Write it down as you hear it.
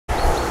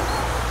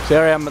So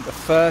here I am at the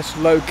first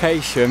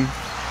location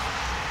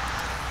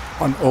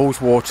on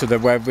Ullswater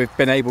where we've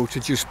been able to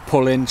just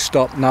pull in,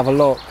 stop and have a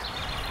look.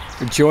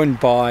 We're joined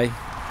by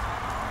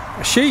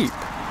a sheep.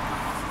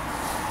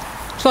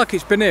 It's like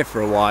it's been here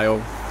for a while.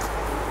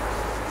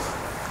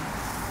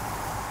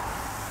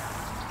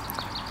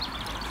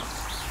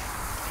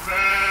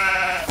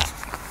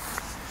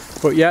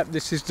 But yeah,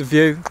 this is the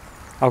view.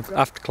 I'll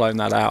have to clone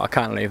that out. I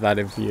can't leave that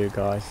in for you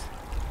guys.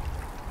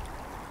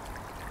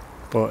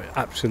 But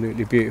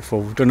absolutely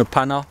beautiful. We've done a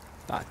panel,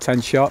 about a 10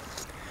 shot.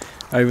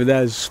 Over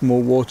there's a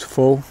small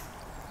waterfall.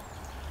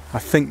 I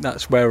think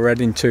that's where we're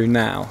heading to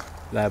now.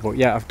 There, but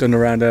yeah, I've done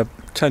around a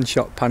 10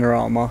 shot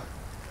panorama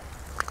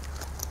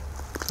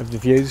of the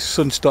view. The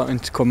sun's starting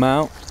to come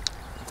out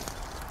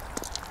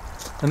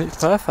and it's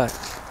perfect.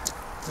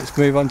 Let's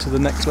move on to the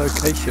next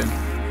location.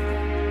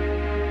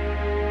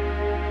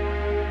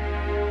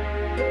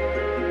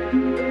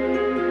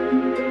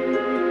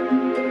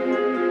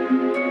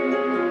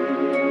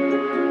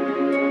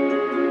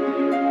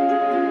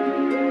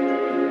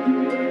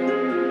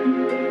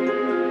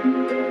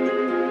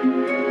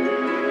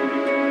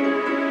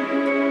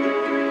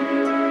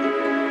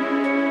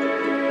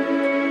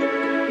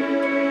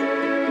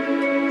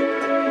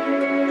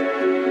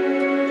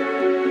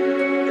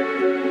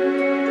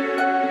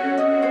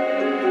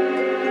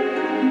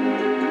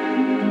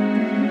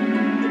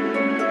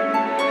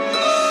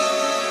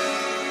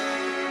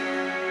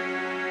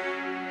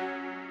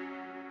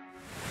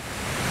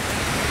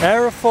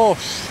 Air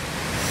Force,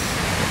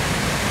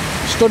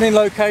 stunning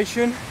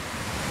location.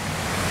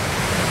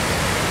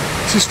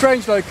 It's a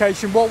strange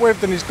location. What we've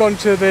done is gone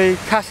to the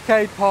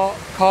Cascade Park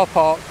car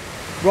park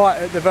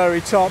right at the very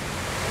top.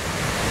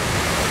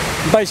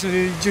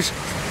 Basically just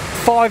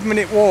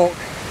 5-minute walk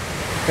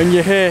and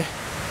you're here.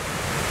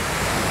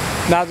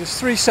 Now there's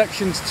 3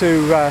 sections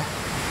to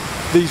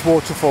these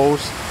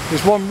waterfalls.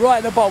 There's one right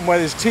at the bottom where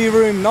there's a tea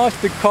room,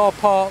 nice big car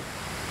park.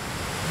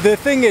 The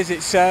thing is,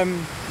 it's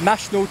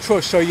National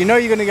Trust, so you know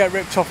you're going to get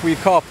ripped off with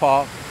your car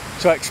park,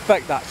 so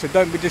expect that. So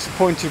don't be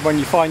disappointed when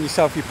you find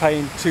yourself you're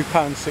paying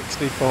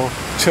 £2.60 for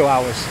 2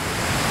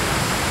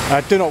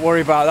 hours. Do not worry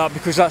about that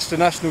because that's the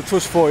National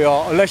Trust for you,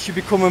 unless you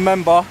become a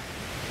member.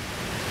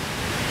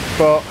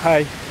 But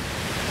hey.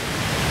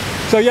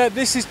 So yeah,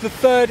 this is the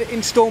 3rd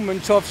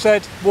instalment of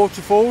said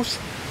waterfalls,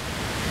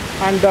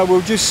 and we'll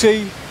just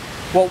see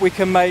what we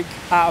can make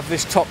out of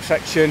this top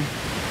section.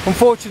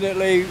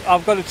 Unfortunately,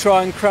 I've got to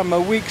try and cram a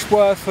week's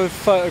worth of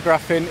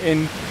photographing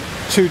in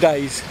 2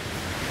 days.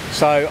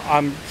 So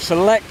I'm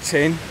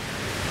selecting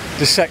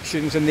the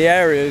sections and the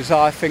areas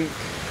I think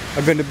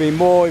are going to be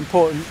more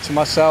important to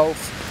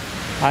myself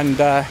and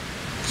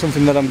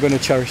something that I'm going to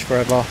cherish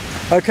forever.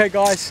 Okay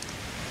guys,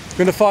 I'm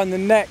going to find the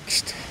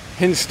next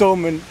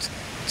instalment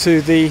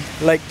to the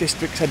Lake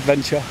District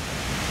adventure.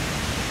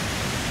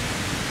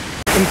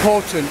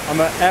 Important,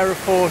 I'm at Air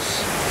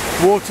Force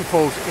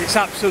Waterfalls. It's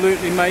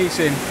absolutely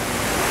amazing.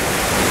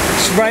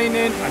 It's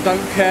raining, I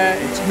don't care.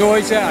 It's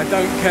noisy, I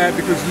don't care,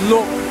 because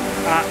look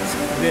at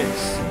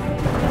this.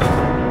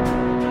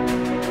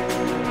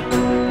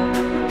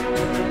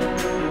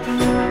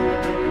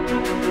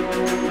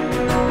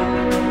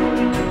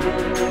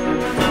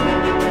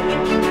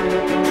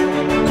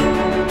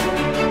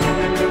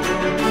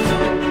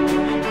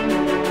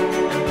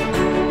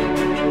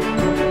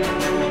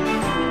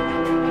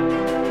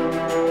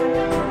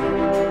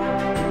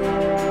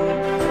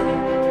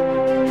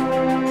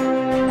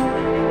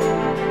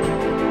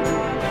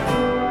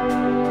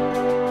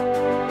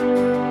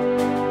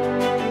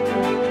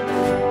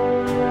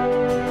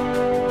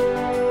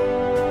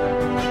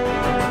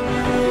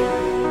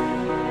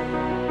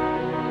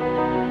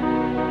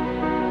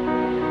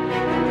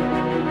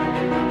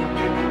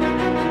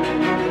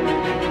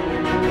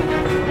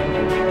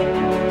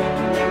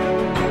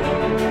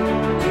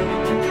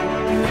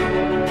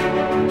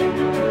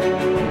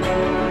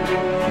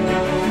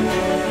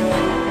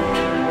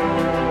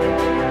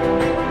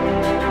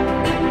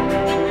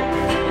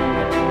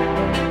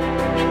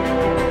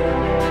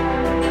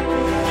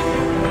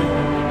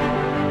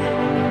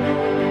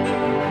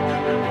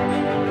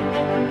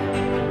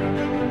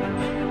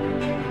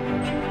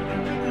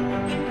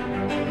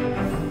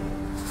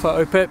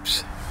 Photo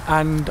pips,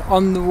 and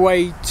on the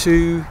way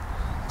to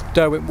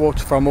Derwent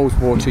Water from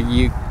Ullswater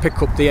you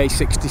pick up the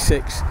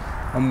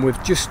A66, and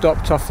we've just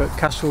stopped off at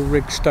Castle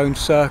Rig Stone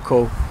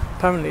Circle.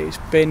 Apparently it's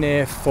been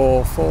here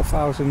for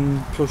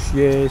 4,000 plus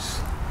years.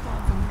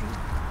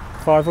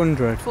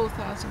 500?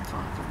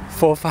 4,500.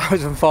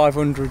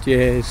 4,500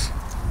 years.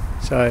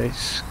 So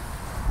it's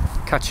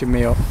catching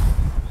me up.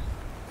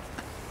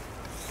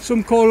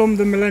 Some call them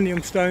the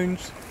Millennium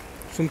Stones,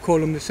 some call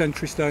them the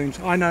Century Stones.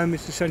 I know them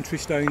as the Century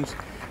Stones.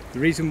 The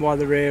reason why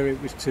they're here,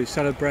 it was to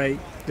celebrate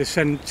the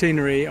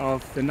centenary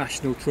of the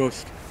National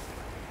Trust,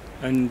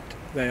 and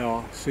they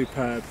are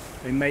superb.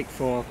 They make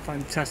for a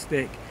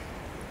fantastic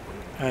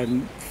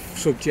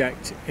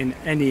subject in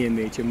any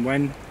image, and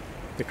when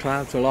the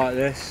clouds are like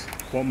this,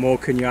 what more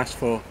can you ask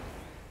for?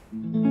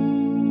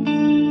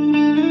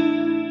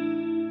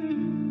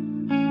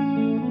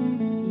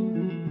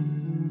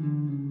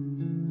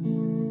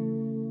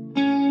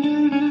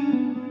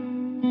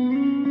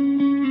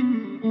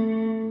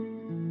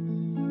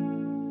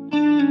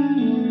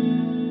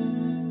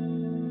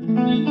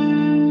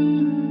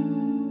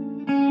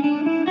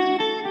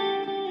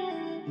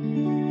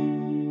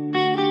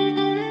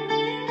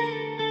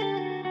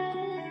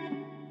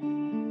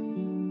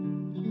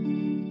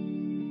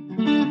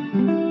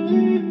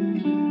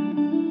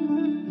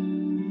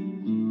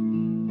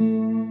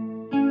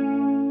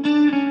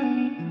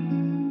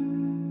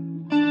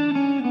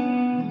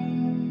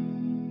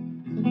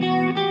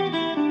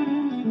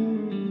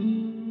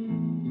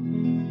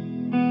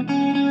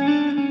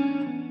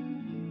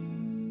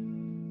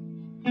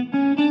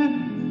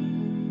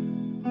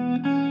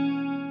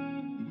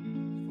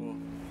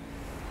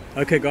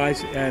 Okay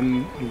guys,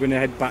 I'm going to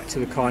head back to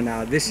the car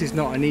now. This is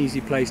not an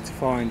easy place to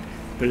find,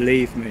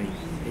 believe me.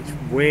 It's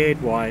weird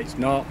why it's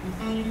not.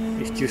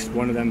 It's just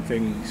one of them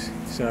things.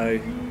 So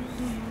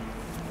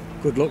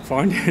good luck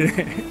finding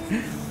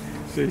it.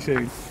 See you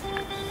soon.